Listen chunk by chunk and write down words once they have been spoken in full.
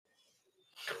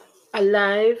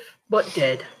Alive but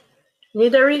dead.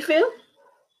 Need a refill?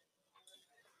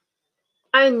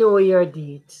 I know your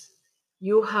deeds.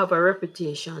 You have a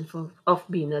reputation of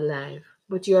being alive,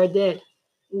 but you are dead.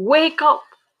 Wake up!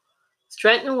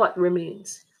 Strengthen what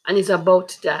remains and is about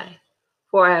to die,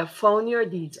 for I have found your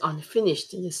deeds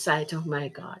unfinished in the sight of my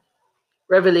God.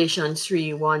 Revelation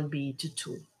 3 1b to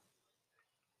 2.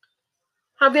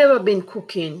 Have you ever been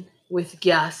cooking with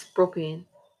gas propane,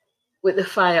 with the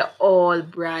fire all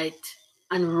bright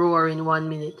and roaring 1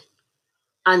 minute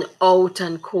and out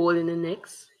and cold in the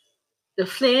next? The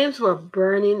flames were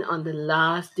burning on the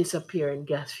last disappearing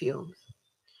gas fumes.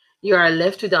 You are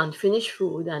left with unfinished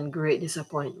food and great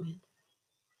disappointment.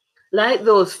 Like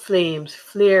those flames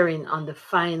flaring on the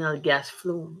final gas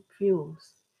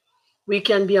fumes, we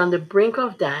can be on the brink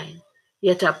of dying,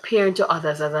 yet appearing to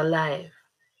others as alive.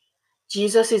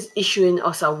 Jesus is issuing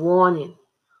us a warning,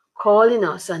 calling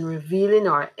us and revealing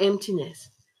our emptiness,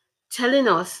 telling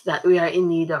us that we are in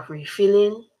need of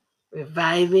refilling,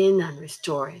 reviving, and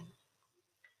restoring.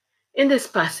 In this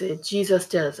passage, Jesus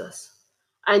tells us,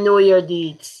 I know your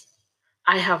deeds.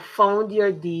 I have found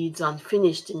your deeds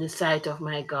unfinished in the sight of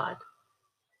my God.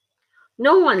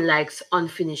 No one likes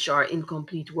unfinished or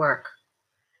incomplete work.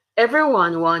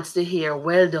 Everyone wants to hear,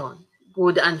 well done,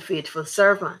 good and faithful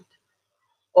servant.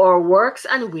 Our works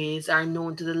and ways are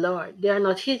known to the Lord. They are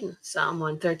not hidden. Psalm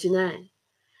 139.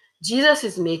 Jesus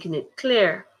is making it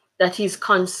clear that he's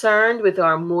concerned with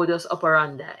our modus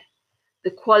operandi,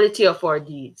 the quality of our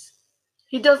deeds.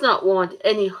 He does not want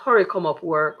any hurry come up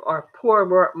work or poor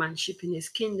workmanship in his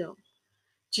kingdom.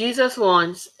 Jesus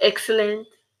wants excellent,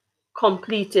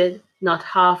 completed, not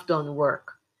half done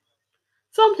work.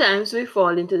 Sometimes we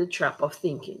fall into the trap of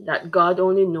thinking that God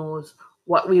only knows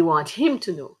what we want him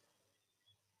to know.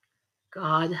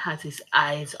 God has his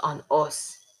eyes on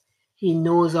us. He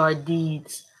knows our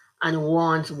deeds and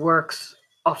wants works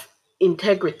of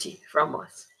integrity from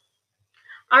us.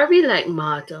 Are we like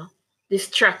Martha,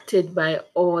 distracted by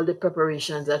all the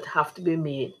preparations that have to be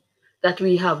made, that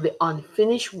we have the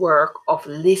unfinished work of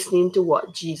listening to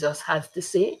what Jesus has to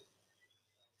say?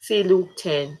 See Luke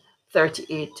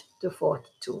 10:38 to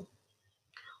 42.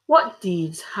 What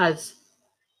deeds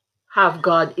have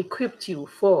God equipped you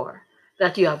for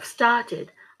that you have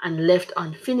started and left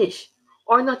unfinished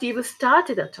or not even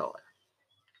started at all?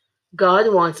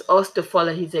 God wants us to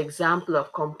follow his example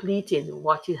of completing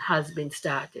what has been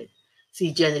started.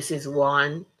 See Genesis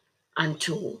 1 and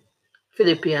 2,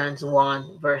 Philippians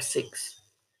 1, verse 6.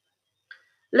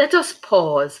 Let us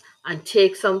pause and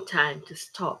take some time to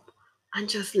stop and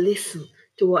just listen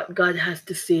to what God has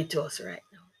to say to us right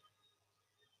now.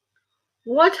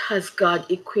 What has God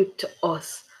equipped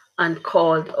us and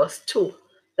called us to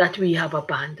that we have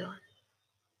abandoned?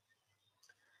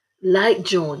 Like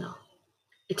Jonah,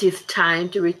 it is time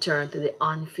to return to the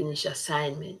unfinished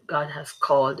assignment God has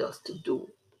called us to do,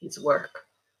 his work.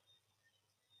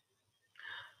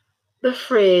 The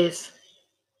phrase,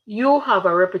 you have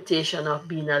a reputation of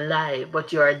being alive,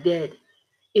 but you are dead,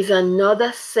 is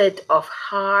another set of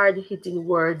hard hitting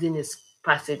words in this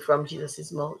passage from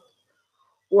Jesus' mouth.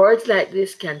 Words like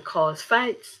this can cause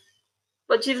fights,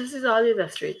 but Jesus is always a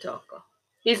straight talker.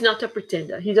 He's not a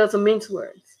pretender, he doesn't mince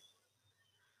words.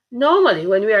 Normally,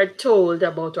 when we are told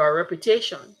about our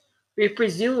reputation, we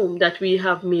presume that we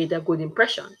have made a good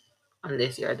impression,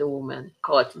 unless you are the woman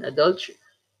caught in adultery.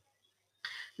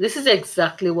 This is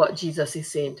exactly what Jesus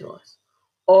is saying to us.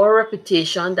 Our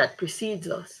reputation that precedes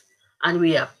us, and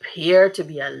we appear to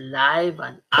be alive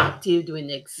and active doing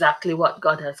exactly what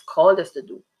God has called us to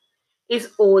do,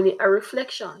 is only a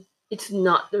reflection. It's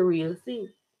not the real thing.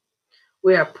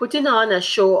 We are putting on a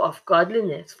show of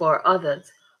godliness for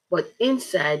others, but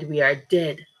inside we are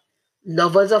dead,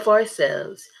 lovers of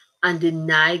ourselves, and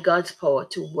deny God's power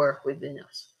to work within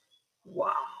us.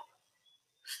 Wow.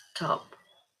 Stop.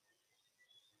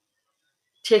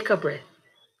 Take a breath.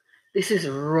 This is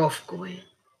rough going.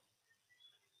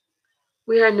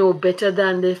 We are no better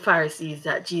than the Pharisees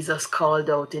that Jesus called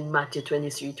out in Matthew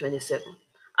 23:27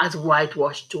 as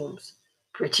whitewashed tombs,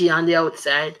 pretty on the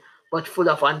outside, but full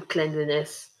of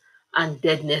uncleanliness and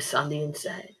deadness on the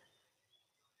inside.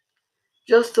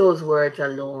 Just those words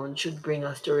alone should bring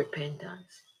us to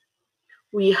repentance.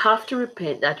 We have to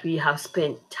repent that we have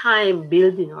spent time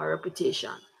building our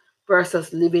reputation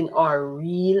versus living our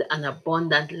real and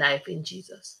abundant life in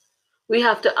Jesus. We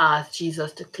have to ask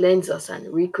Jesus to cleanse us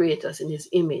and recreate us in his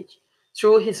image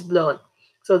through his blood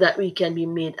so that we can be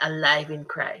made alive in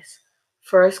Christ.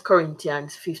 1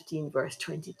 Corinthians 15, verse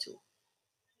 22.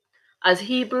 As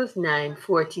Hebrews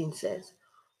 9:14 says,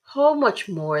 how much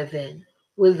more then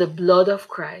will the blood of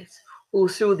Christ, who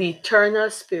through the eternal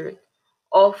Spirit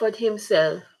offered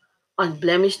himself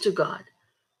unblemished to God,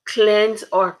 cleanse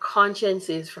our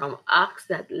consciences from acts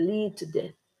that lead to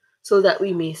death, so that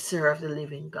we may serve the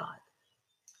living God.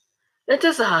 Let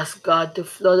us ask God to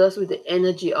flood us with the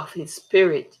energy of His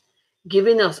Spirit,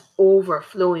 giving us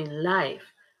overflowing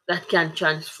life that can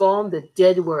transform the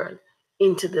dead world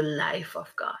into the life of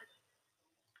God.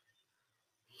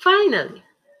 Finally,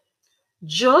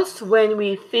 just when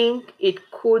we think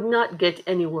it could not get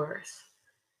any worse,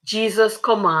 Jesus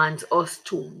commands us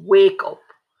to wake up,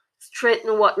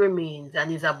 straighten what remains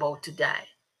and is about to die.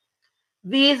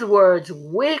 These words,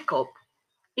 wake up,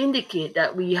 indicate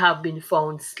that we have been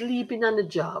found sleeping on the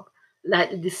job,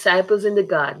 like the disciples in the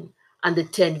garden and the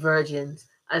 10 virgins,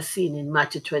 as seen in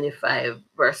Matthew 25,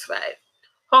 verse 5.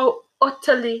 How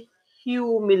utterly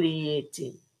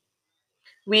humiliating.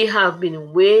 We have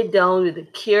been weighed down with the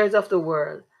cares of the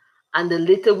world, and the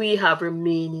little we have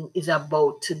remaining is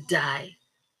about to die.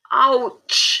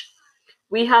 Ouch!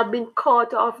 We have been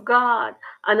caught off guard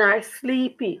and are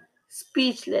sleepy,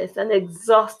 speechless, and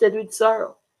exhausted with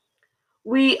sorrow.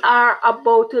 We are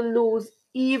about to lose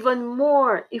even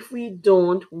more if we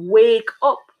don't wake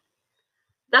up.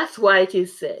 That's why it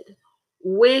is said,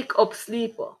 wake up,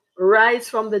 sleeper, rise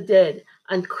from the dead,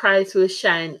 and Christ will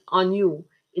shine on you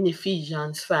in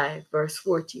Ephesians 5, verse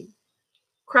 14.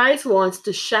 Christ wants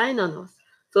to shine on us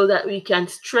so that we can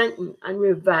strengthen and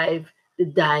revive the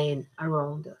dying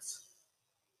around us.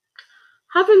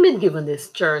 Having been given this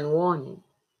stern warning,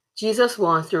 Jesus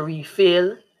wants to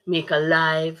refill, make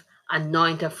alive,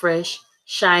 anoint afresh,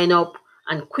 shine up,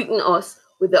 and quicken us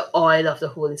with the oil of the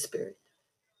Holy Spirit.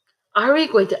 Are we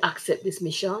going to accept this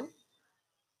mission?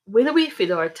 Will we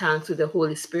fill our tanks with the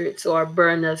Holy Spirit so our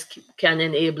burners can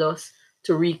enable us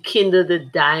to rekindle the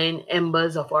dying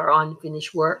embers of our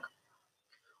unfinished work?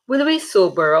 Will we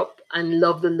sober up and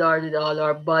love the Lord with all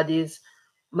our bodies,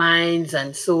 minds,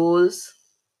 and souls?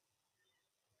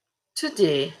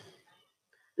 Today,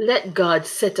 let God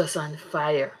set us on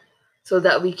fire so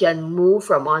that we can move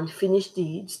from unfinished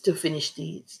deeds to finished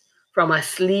deeds, from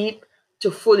asleep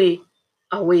to fully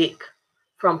awake,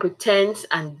 from pretense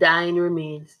and dying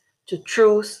remains to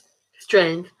truth,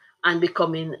 strength, and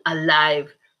becoming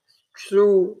alive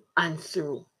through and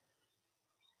through.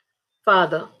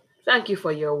 Father, thank you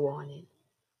for your warning.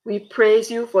 We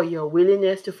praise you for your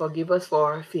willingness to forgive us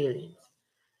for our failings.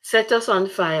 Set us on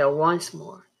fire once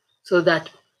more so that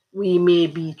we may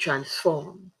be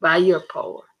transformed by your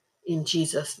power. In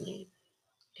Jesus' name,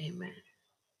 amen.